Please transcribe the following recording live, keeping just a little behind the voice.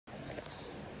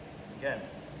Again,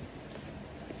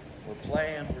 we're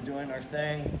playing, we're doing our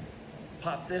thing.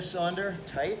 Pop this under,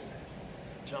 tight.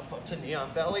 Jump up to knee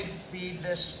on belly, feed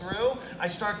this through. I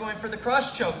start going for the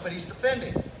cross choke, but he's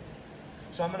defending.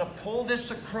 So I'm gonna pull this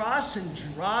across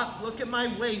and drop. Look at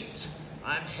my weight.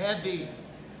 I'm heavy.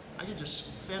 I can just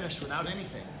finish without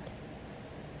anything.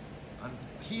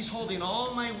 He's holding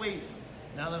all my weight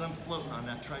now that I'm floating on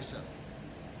that tricep.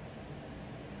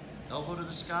 Elbow to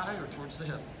the sky or towards the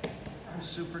hip.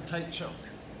 Super tight choke.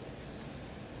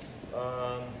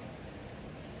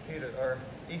 Peter, or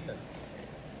Ethan.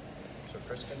 So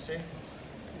Chris can see.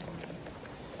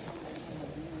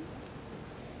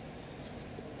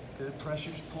 Good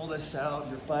pressures, pull this out,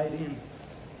 you're fighting.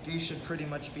 Gi should pretty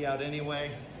much be out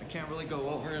anyway. I can't really go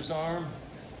over his arm.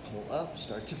 Pull up,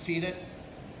 start to feed it,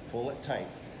 pull it tight.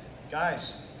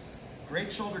 Guys, great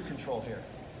shoulder control here.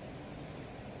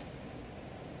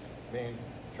 I mean,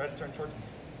 try to turn towards me.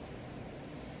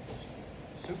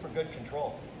 Super good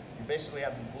control. You basically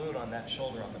have them glued on that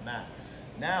shoulder on the mat.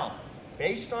 Now,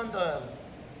 based on the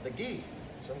gi,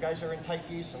 some guys are in tight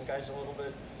gi, some guys a little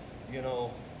bit, you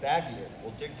know, baggier. Will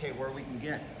dictate where we can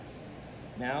get.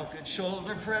 Now, good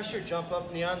shoulder pressure, jump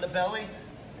up knee on the belly,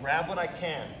 grab what I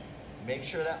can. Make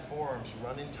sure that forearm's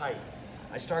running tight.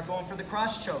 I start going for the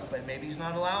cross choke, but maybe he's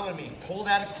not allowing me. Pull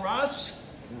that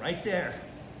across, right there.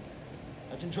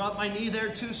 I can drop my knee there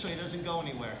too so he doesn't go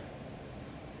anywhere.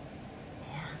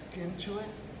 Arc into it,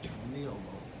 turn the elbow.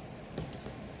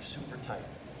 Super tight.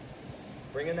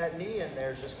 Bringing that knee in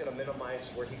there is just gonna minimize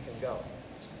where he can go.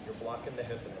 You're blocking the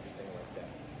hip and everything like that.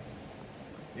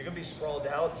 You can be sprawled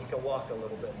out, he can walk a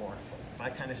little bit more. If I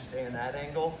kind of stay in that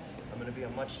angle, I'm gonna be a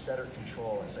much better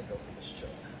control as I go for this choke.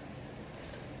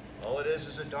 All it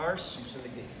is a Darce using the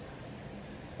gi.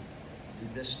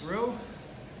 Lead this through.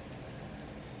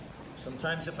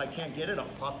 Sometimes if I can't get it, I'll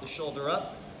pop the shoulder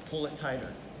up, pull it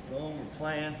tighter. Boom, we're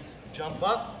playing. Jump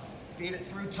up, feed it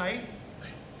through tight.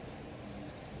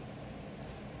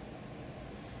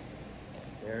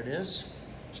 There it is.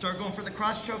 Start going for the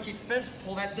cross choke, keep the fence,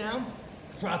 pull that down,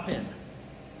 drop in.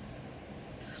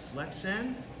 Flex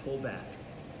in, pull back.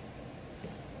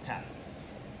 Tap.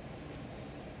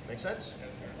 Make sense?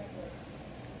 Yes, sir.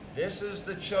 This is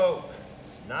the choke,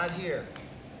 not here.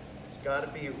 It's got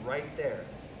to be right there.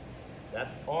 That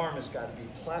arm has got to be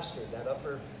plastered. That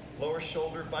lower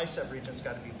shoulder bicep region's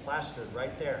got to be plastered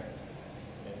right there.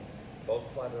 And both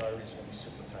carotid arteries are going to be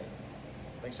super tight.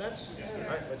 Make sense? Yes, sir. All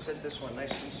right, let's hit this one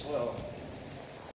nice and slow.